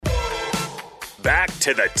back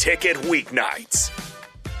to The Ticket weeknights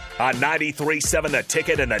on 93.7 The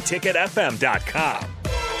Ticket and theticketfm.com.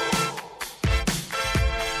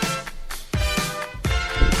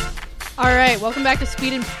 All right, welcome back to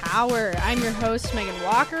Speed and Power. I'm your host, Megan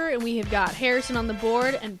Walker, and we have got Harrison on the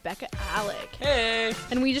board and Becca Alec. Hey!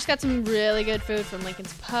 And we just got some really good food from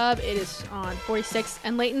Lincoln's Pub. It is on 46th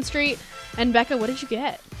and Layton Street. And Becca, what did you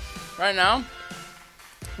get? Right now,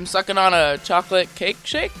 I'm sucking on a chocolate cake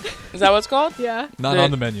shake. Is that what it's called? Yeah. Not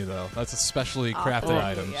on the menu, though. That's a specially crafted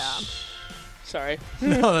item. Yeah. Sorry.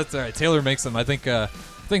 No, that's all right. Taylor makes them. I think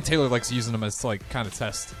Taylor likes using them as to, like, kind of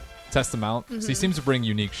test them out. So he seems to bring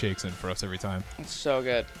unique shakes in for us every time. It's so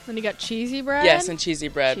good. Then you got cheesy bread? Yes, and cheesy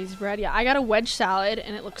bread. Cheesy bread, yeah. I got a wedge salad,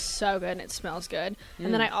 and it looks so good, and it smells good.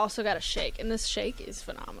 And then I also got a shake, and this shake is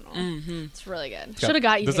phenomenal. It's really good. Should have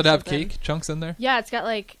got you. Does it have cake chunks in there? Yeah, it's got,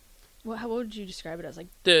 like, what would you describe it as? Like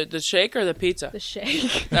The shake or the pizza? the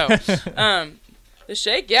shake. No. The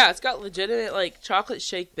shake, yeah, it's got legitimate, like, chocolate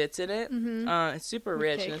shake bits in it. It's super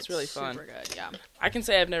rich, Cake, and it's really fun. Super good, yeah. I can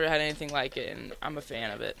say I've never had anything like it, and I'm a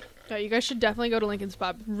fan of it. Yeah, you guys should definitely go to Lincoln's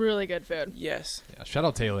Pub. Really good food. Yes. Yeah, shout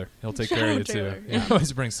out Taylor. He'll take Shout care of out you, Taylor, too. yeah. He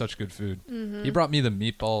always brings such good food. He brought me the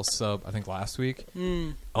meatball sub, I think, last week.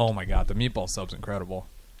 Oh, my God. The meatball sub's incredible.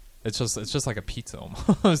 It's just like a pizza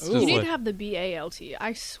almost. You need to have the BALT.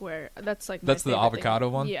 I swear. That's like my That's the favorite avocado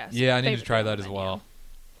thing. one? Yes. Yeah, I need to favorite try thing that on as the well. menu.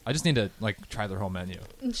 I just need to, like, try their whole menu.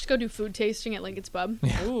 And just go do food tasting at Lincoln's Pub.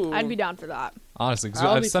 Ooh. I'd be down for that. Honestly, because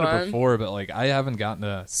That'll I've be said it fun. before, but, like, I haven't gotten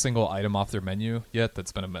a single item off their menu yet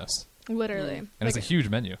that's been a miss. Literally. And it's a huge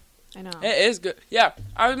menu. I know. It is good. Yeah,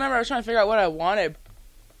 I remember I was trying to figure out what I wanted.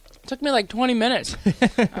 It took me like 20 minutes.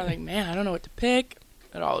 I was like, man, I don't know what to pick.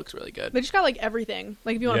 It all looks really good. They just got like everything.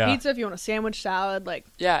 Like if you want Yeah. a pizza, if you want a sandwich, salad, like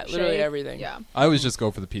Yeah, literally shake. everything. Yeah. I always just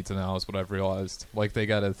go for the pizza now is what I've realized. Like, they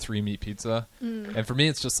got a 3-meat pizza. And for me,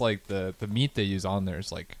 it's just, like, the meat they use on there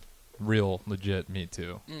is, like, real, legit meat,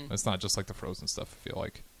 too. It's not just, like, the frozen stuff, I feel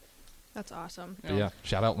like. That's awesome. But yeah,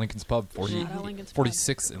 shout out Lincoln's Pub. Shout out Lincoln's Pub.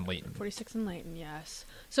 46 in Layton. 46 in Layton, yes.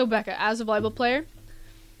 So Becca, as a volleyball player,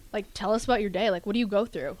 like tell us about your day. Like what do you go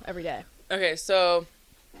through every day? Okay, so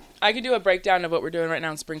I could do a breakdown of what we're doing right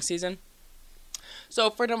now in spring season. So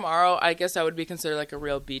for tomorrow, I guess that would be considered like a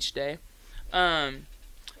real beach day.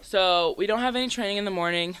 So we don't have any training in the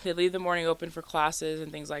morning. They leave the morning open for classes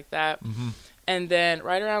and things like that. And then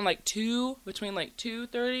right around like between like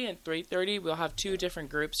 2:30 and 3:30, we'll have 2 different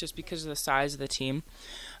groups just because of the size of the team.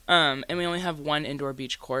 And we only have 1 indoor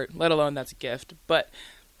beach court, let alone that's a gift. But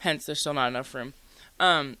hence, there's still not enough room.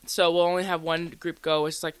 So we'll only have 1 group go,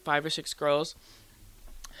 which is like 5 or 6 girls.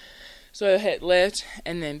 So we'll hit lift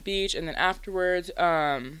and then beach, and then afterwards,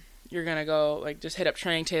 you're gonna go like just hit up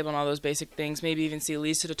training table and all those basic things. Maybe even see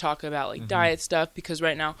Lisa to talk about like diet stuff, because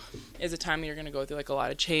right now is a time you're gonna go through like a lot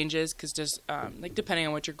of changes, because just like depending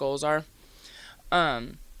on what your goals are.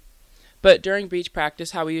 But during beach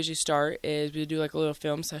practice, how we usually start is we do like a little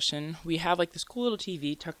film session. We have like this cool little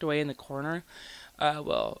TV tucked away in the corner.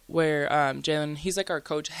 Where Jalen, he's like our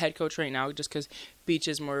head coach right now, just because beach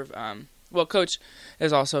is more of, Coach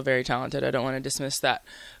is also very talented. I don't want to dismiss that.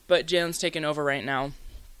 But Jalen's taken over right now,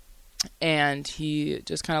 and he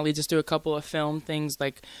just kind of leads us through a couple of film things,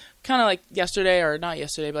 like kind of like yesterday, or not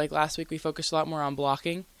yesterday, but like last week we focused a lot more on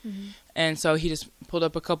blocking. And so he just pulled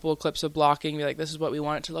up a couple of clips of blocking, be like, this is what we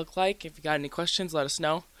want it to look like. If you got any questions, let us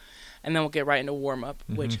know. And then we'll get right into warm-up,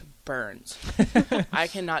 which burns. I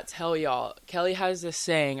cannot tell y'all. Kelly has this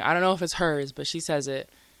saying. I don't know if it's hers, but she says it.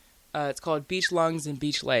 It's called beach lungs and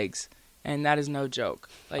beach legs. And that is no joke.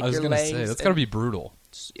 Like, I was your going to legs say, that's got to be brutal.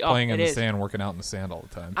 Playing in the is. sand, working out in the sand all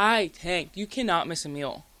the time. I tanked. You cannot miss a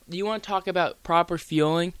meal. You want to talk about proper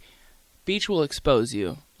fueling? Beach will expose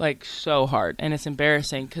you, like, so hard. And it's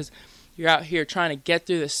embarrassing because you're out here trying to get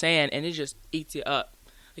through the sand, and it just eats you up.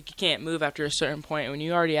 Like, you can't move after a certain point. When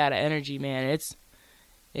you're already out of energy, man,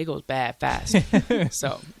 it goes bad fast.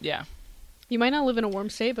 So, yeah. You might not live in a warm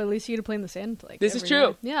state, but at least you get to play in the sand. Like This is every true.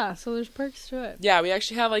 night. Yeah, so there's perks to it. Yeah, we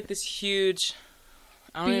actually have, like, this huge,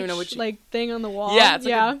 I don't even know Beach, what like thing on the wall. Yeah, it's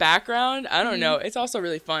like a background. I don't know. It's also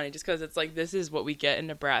really funny just because it's like, this is what we get in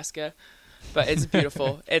Nebraska. But it's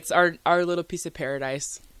beautiful. It's our little piece of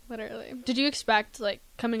paradise. Literally. Did you expect, like,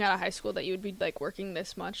 coming out of high school that you would be, like, working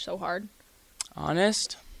this much so hard?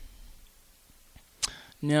 Honest?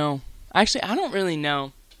 No. Actually, I don't really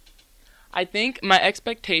know. I think my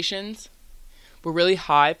expectations were really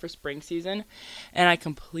high for spring season, and I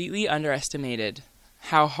completely underestimated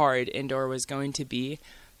how hard indoor was going to be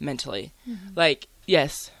mentally. Like,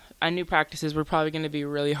 yes, I knew practices were probably going to be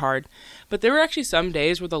really hard, but there were actually some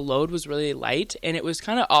days where the load was really light, and it was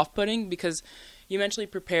kind of off-putting because, you mentally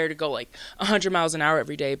prepare to go like 100 miles an hour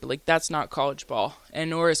every day, but like that's not college ball, and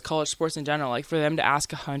nor is college sports in general. Like for them to ask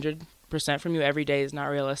 100% from you every day is not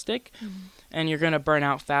realistic, and you're gonna burn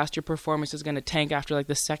out fast. Your performance is gonna tank after like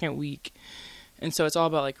the second week, and so it's all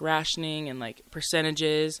about like rationing and like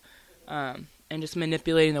percentages, and just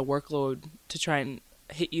manipulating the workload to try and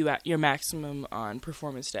hit you at your maximum on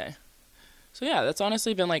performance day. So yeah, that's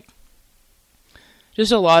honestly been like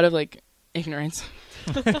just a lot of like ignorance.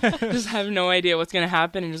 Just have no idea what's going to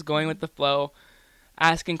happen and just going with the flow,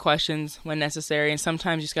 asking questions when necessary, and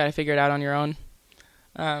sometimes you just got to figure it out on your own.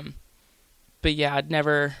 But yeah,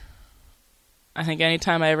 I think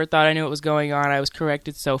anytime I ever thought I knew what was going on, I was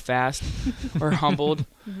corrected so fast or humbled.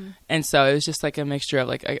 And so it was just like a mixture of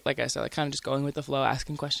like I said, like kind of just going with the flow,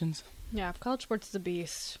 asking questions. Yeah, college sports is a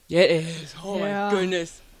beast. Yeah, it is. Oh my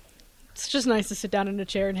goodness. It's just nice to sit down in a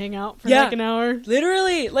chair and hang out for like an hour.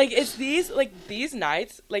 Literally, like it's these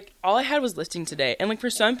nights, like all I had was lifting today. And like for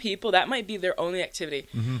some people that might be their only activity.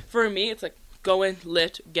 For me, it's like go in,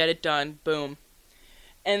 lift, get it done, boom.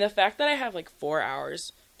 And the fact that I have like 4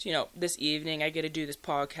 hours, this evening I get to do this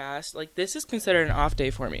podcast, like this is considered an off day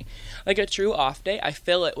for me. Like a true off day, I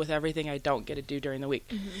fill it with everything I don't get to do during the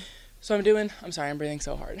week. So I'm sorry, I'm breathing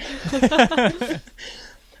so hard.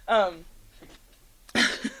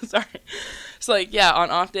 Sorry. So like, yeah, on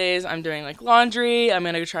off days, I'm doing like laundry. I'm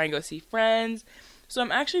going to try and go see friends. So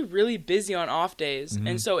I'm actually really busy on off days.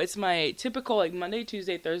 And so it's my typical like Monday,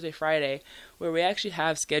 Tuesday, Thursday, Friday, where we actually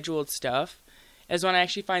have scheduled stuff is when I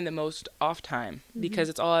actually find the most off time because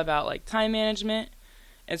it's all about like time management.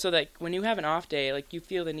 And so like when you have an off day, like you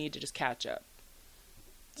feel the need to just catch up.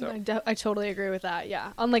 So I totally agree with that.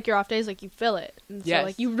 Yeah. On like your off days, like you fill it. And so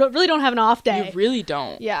like you really don't have an off day. You really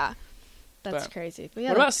don't. Yeah. That's crazy. But yeah,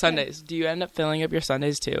 what about Sundays? Do you end up filling up your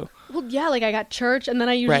Sundays too? Well, yeah, like I got church, and then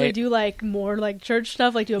I usually do like more like church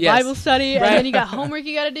stuff, like do a Bible study, and then you got homework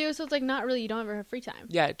you got to do. So it's like not really, you don't ever have free time.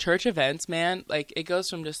 Yeah, church events, man. Like it goes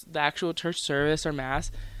from just the actual church service or mass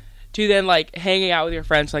to then like hanging out with your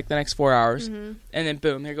friends for like the next 4 hours, and then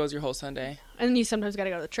boom, here goes your whole Sunday. And you sometimes got to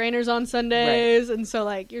go to the trainers on Sundays, and so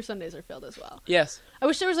like your Sundays are filled as well. Yes. I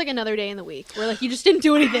wish there was like another day in the week where like you just didn't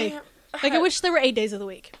do anything. Like I wish there were 8 days of the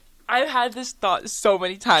week. I've had this thought so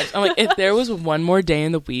many times. I'm like, if there was one more day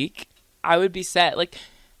in the week, I would be set. Like,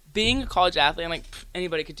 being a college athlete, I'm like,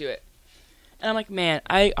 anybody could do it. And I'm like, man,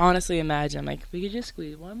 I honestly imagine, I'm like, we could just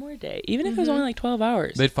squeeze one more day, even if it was only like 12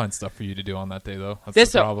 hours. They'd find stuff for you to do on that day, though.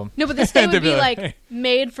 That's the problem. No, but this day would be like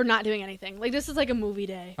made for not doing anything. Like, this is like a movie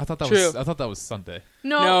day. I thought that was Sunday.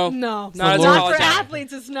 No. Not for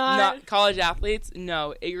athletes, it's not. Not college athletes,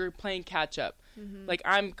 no. You're playing catch up. Like,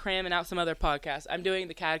 I'm cramming out some other podcasts. I'm doing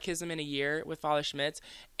the catechism in a year with Father Schmitz,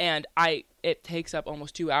 and it takes up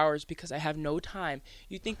almost 2 hours because I have no time.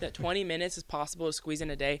 You think that 20 minutes is possible to squeeze in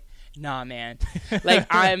a day? Nah, man. Like,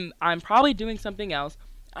 I'm probably doing something else.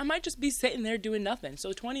 I might just be sitting there doing nothing.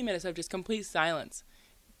 So 20 minutes of just complete silence.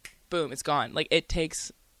 Boom, it's gone. Like, it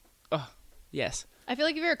takes... Oh, yes. I feel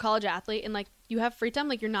like if you're a college athlete and, like, you have free time,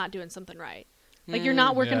 like, you're not doing something right. Like, you're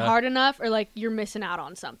not working hard enough, or, like, you're missing out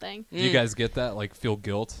on something. You guys get that? Like, feel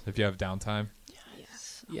guilt if you have downtime?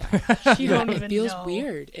 Yes. Yeah. You don't even It feels know.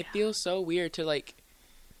 weird. It feels so weird to, like...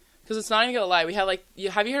 Because it's not even going to lie. We have, like...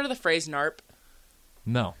 Have you heard of the phrase NARP?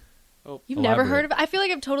 No. Oh. You've never heard of it? I feel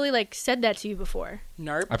like I've totally, like, said that to you before.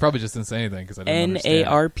 NARP? I probably just didn't say anything because I didn't understand.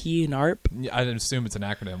 NARP, NARP? Yeah, I assume it's an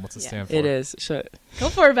acronym. What's it stand for? It is. Go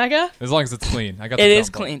for it, Becca. As long as it's clean. I got. It is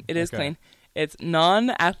clean. It is clean. It's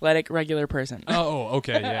non-athletic regular person. Oh,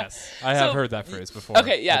 okay, yes. I have heard that phrase before.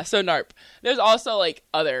 Okay, yeah, so NARP. There's also, like,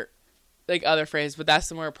 other phrases, but that's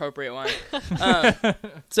the more appropriate one.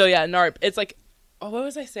 So, yeah, NARP. It's like, what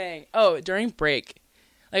was I saying? Oh, during break,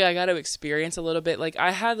 like, I got to experience a little bit. Like,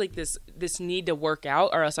 I had, like, this need to work out,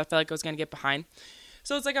 or else I felt like I was going to get behind.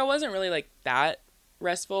 So, it's like, I wasn't really, like, that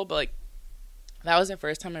restful, but, like, that was the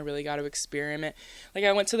first time I really got to experiment. Like,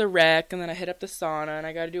 I went to the rec, and then I hit up the sauna, and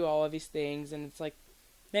I got to do all of these things, and it's like,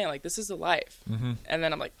 man, like, this is the life. And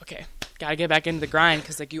then I'm like, okay, got to get back into the grind,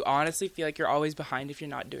 because, like, you honestly feel like you're always behind if you're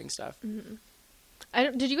not doing stuff.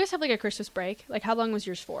 Did you guys have, like, a Christmas break? Like, how long was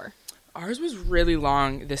yours for? Ours was really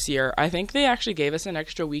long this year. I think they actually gave us an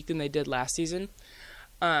extra week than they did last season.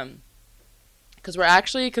 Because we're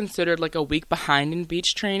actually considered like a week behind in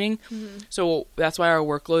beach training. So that's why our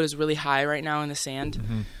workload is really high right now in the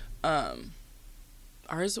sand.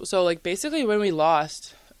 Ours, so like basically when we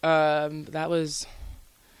lost, that was,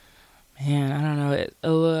 man, I don't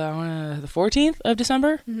know, the 14th of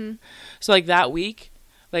December. So like that week,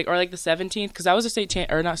 like, or like the 17th, because that was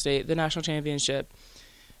the national championship.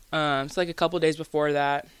 So like a couple days before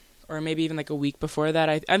that, or maybe even like a week before that.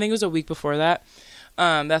 I think it was a week before that.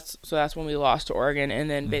 That's when we lost to Oregon, and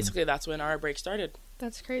then basically that's when our break started.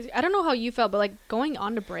 That's crazy. I don't know how you felt, but like going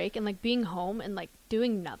on to break and like being home and like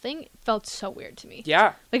doing nothing felt so weird to me.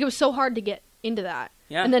 Yeah. Like it was so hard to get into that.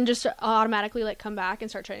 Yeah. And then just automatically like come back and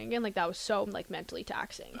start training again. Like that was so like mentally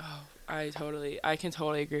taxing. Oh, I can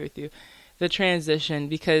totally agree with you. The transition,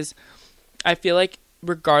 because I feel like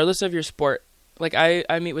regardless of your sport, like I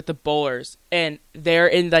meet with the bowlers and they're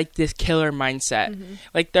in like this killer mindset.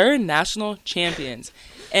 Like they're national champions.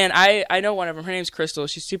 And I know one of them, her name's Crystal.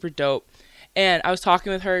 She's super dope. And I was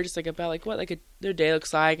talking with her just like about like what like their day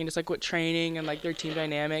looks like and just like what training and like their team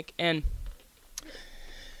dynamic and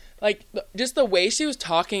like just the way she was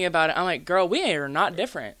talking about it. I'm like, girl, we are not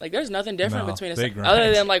different. Like there's nothing different between us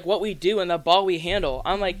other than like what we do and the ball we handle.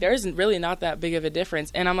 I'm like, there's really not that big of a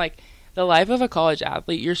difference. And I'm like, the life of a college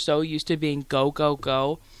athlete, you're so used to being go, go,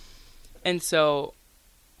 go. And so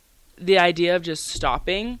the idea of just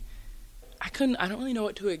stopping, I don't really know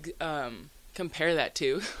what to compare that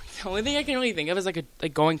to. The only thing I can really think of is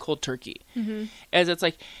like going cold turkey. As it's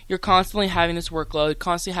like you're constantly having this workload,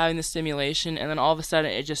 constantly having this stimulation, and then all of a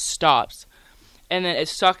sudden it just stops. And then it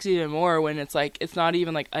sucks even more when it's like it's not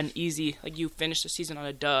even like an easy, like you finish the season on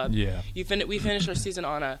a dub. Yeah. We finished our season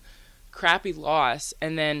on a crappy loss,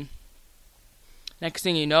 and then next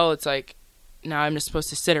thing you know, it's like now I'm just supposed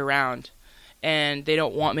to sit around and they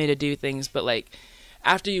don't want me to do things, but like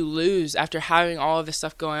after you lose, after having all of this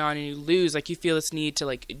stuff going on and you lose, like you feel this need to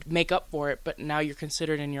like make up for it, but now you're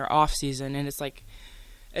considered in your off season, and it's like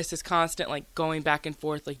it's this constant like going back and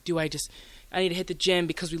forth, like I need to hit the gym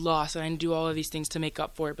because we lost and I need to do all of these things to make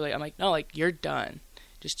up for it, but like, I'm like, no, like you're done.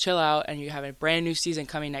 Just chill out, and you have a brand new season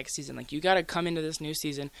coming next season. Like you got to come into this new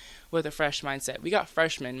season with a fresh mindset. We got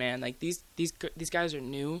freshmen, man. Like these guys are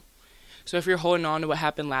new. So if you're holding on to what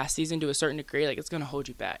happened last season to a certain degree, like it's going to hold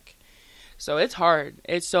you back. So it's hard.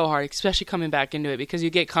 It's so hard, especially coming back into it because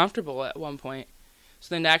you get comfortable at one point.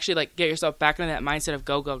 So then to actually like get yourself back into that mindset of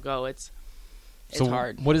go, go, go, it's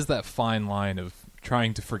hard. What is that fine line of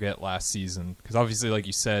trying to forget last season? Because obviously, like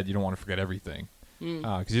you said, you don't want to forget everything.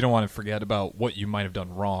 Because you don't want to forget about what you might have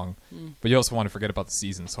done wrong, but you also want to forget about the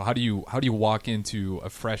season. So how do you walk into a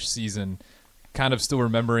fresh season, kind of still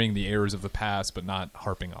remembering the errors of the past, but not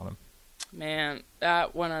harping on them? Man,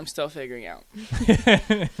 that one I'm still figuring out.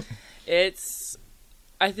 I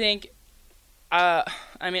think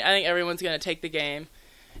everyone's gonna take the game,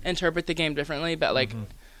 interpret the game differently, but like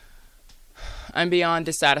I'm beyond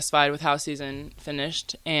dissatisfied with how season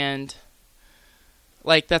finished, and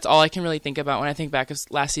like that's all I can really think about when I think back of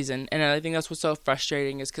last season. And I think that's what's so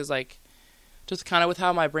frustrating is because like just kind of with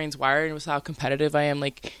how my brain's wired and with how competitive I am,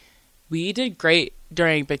 like we did great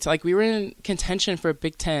during Big Ten. Like we were in contention for a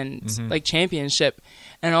Big Ten like championship,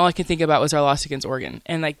 and all I can think about was our loss against Oregon.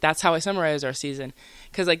 And like that's how I summarize our season,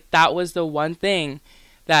 because like that was the one thing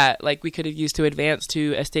that like we could have used to advance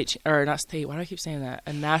to a state or not state. Why do I keep saying that?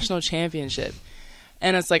 A national championship.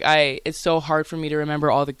 And it's like it's so hard for me to remember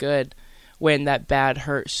all the good when that bad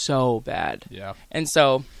hurt so bad. Yeah. And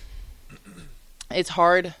so it's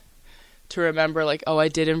hard to remember like, oh, I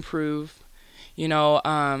did improve. You know,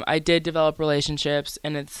 I did develop relationships,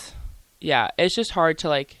 and it's just hard to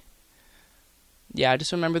like,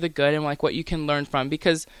 just remember the good and like what you can learn from,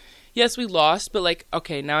 because yes, we lost, but like,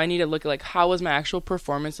 okay, now I need to look at like, how was my actual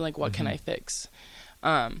performance and like, what can I fix?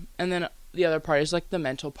 And then the other part is like the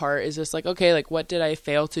mental part is just like, okay, like what did I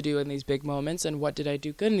fail to do in these big moments and what did I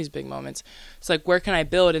do good in these big moments? It's like, where can I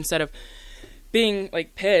build instead of being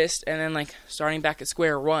like pissed and then like starting back at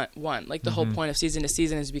square one. Like the whole point of season to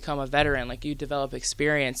season is to become a veteran. Like you develop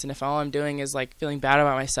experience, and if all I'm doing is like feeling bad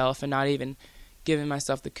about myself and not even giving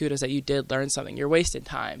myself the kudos that you did learn something, you're wasting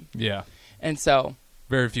time. Yeah. And so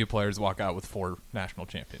very few players walk out with 4 national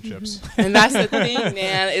championships. And that's the thing,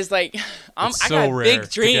 man, is like I got big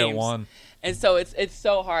dreams. To get one. And so it's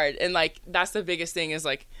so hard. And like that's the biggest thing is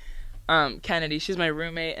like Kennedy, she's my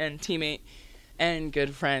roommate and teammate and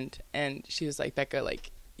good friend, and she was like, Becca, like,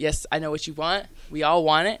 yes, I know what you want, we all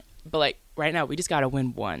want it, but like right now we just gotta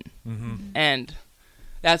win one. And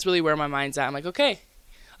that's really where my mind's at. I'm like, okay,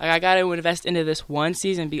 like I gotta invest into this one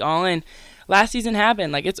season, be all in. Last season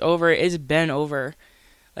happened, like it's over, it's been over,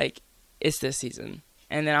 like it's this season.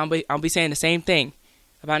 And then I'll be saying the same thing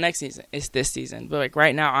about next season, it's this season, but like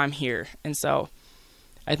right now I'm here. And so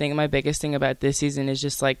I think my biggest thing about this season is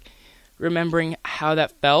just like remembering how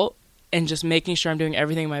that felt and just making sure I'm doing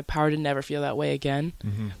everything in my power to never feel that way again,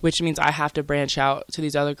 which means I have to branch out to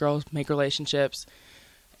these other girls, make relationships,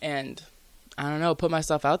 and I don't know, put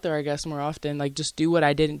myself out there, I guess, more often. Like, just do what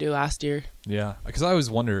I didn't do last year. Yeah, because I always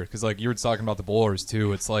wonder, because, like, you were talking about the bowlers,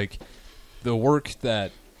 too. It's like the work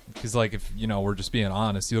that because like if we're just being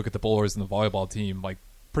honest, you look at the bowlers and the volleyball team, like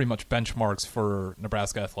pretty much benchmarks for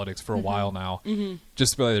Nebraska athletics for a while now,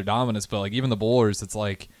 just by their dominance. But like even the bowlers, it's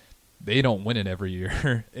like they don't win it every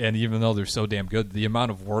year, and even though they're so damn good, the amount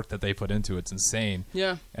of work that they put into it's insane.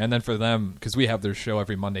 Yeah. And then for them, because we have their show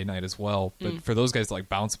every Monday night as well, but for those guys to like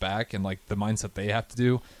bounce back and like the mindset they have to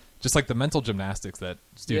do, just like the mental gymnastics that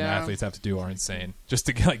student athletes have to do are insane. Just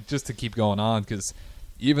to keep going on, because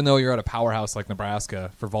even though you're at a powerhouse like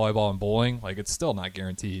Nebraska for volleyball and bowling, like it's still not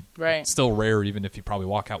guaranteed. Right. It's still rare, even if you probably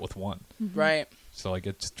walk out with one. Right. So like,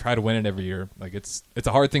 just try to win it every year. Like it's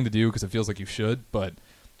a hard thing to do because it feels like you should, but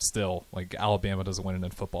still, like Alabama doesn't win it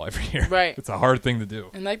in football every year. Right. It's a hard thing to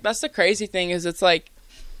do. And like that's the crazy thing is it's like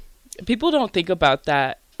people don't think about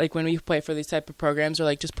that. Like when we play for these type of programs or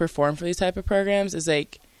like just perform for these type of programs, is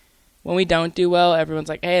like when we don't do well, everyone's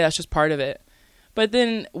like, hey, that's just part of it. But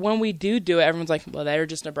then when we do it, everyone's like, well, they're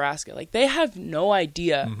just Nebraska. Like, they have no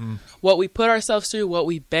idea what we put ourselves through, what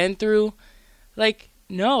we've been through. Like,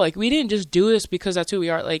 no, like, we didn't just do this because that's who we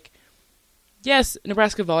are. Like, yes,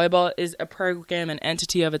 Nebraska Volleyball is a program, an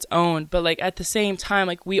entity of its own. But, like, at the same time,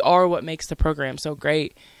 like, we are what makes the program so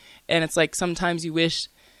great. And it's, like, sometimes you wish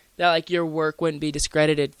that, like, your work wouldn't be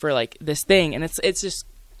discredited for, like, this thing. And it's just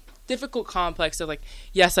difficult complex of, like,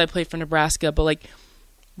 yes, I played for Nebraska, but, like,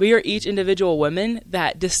 we are each individual women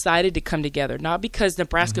that decided to come together, not because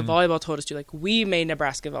Nebraska Volleyball told us to. Like, we made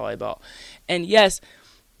Nebraska Volleyball. And yes,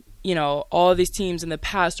 you know, all of these teams in the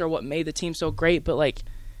past are what made the team so great, but, like,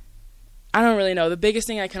 I don't really know. The biggest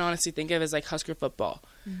thing I can honestly think of is, like, Husker football.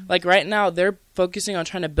 Like, right now, they're focusing on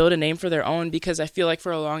trying to build a name for their own because I feel like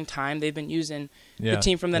for a long time they've been using the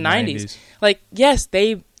team from the 90s. Like, yes,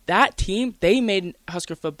 that team, they made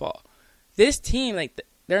Husker football. This team, like,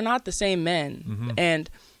 they're not the same men. And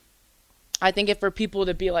I think if for people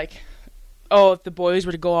to be like, oh, if the boys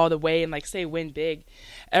were to go all the way and, like, say win big,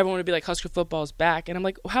 everyone would be like, Husker football's back. And I'm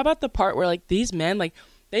like, well, how about the part where, like, these men, like,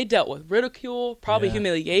 they dealt with ridicule, probably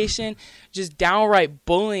humiliation, just downright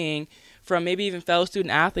bullying from maybe even fellow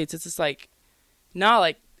student athletes. It's just like, nah,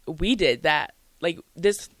 like, we did that. Like,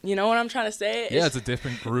 this, you know what I'm trying to say? It's a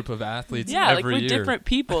different group of athletes every like, we're year. Different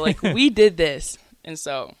people. Like, we did this. And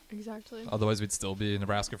so. Exactly. Otherwise, we'd still be in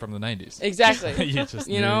Nebraska from the 90s. Exactly. You just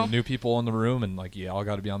new people in the room, and, like, you all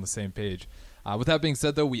got to be on the same page. With that being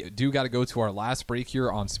said, though, we do got to go to our last break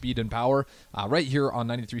here on Speed and Power, right here on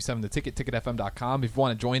 93.7 The Ticket, ticketfm.com. If you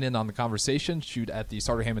want to join in on the conversation, shoot at the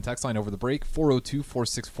Starter Hammond text line over the break,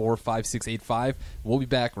 402-464-5685. We'll be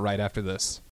back right after this.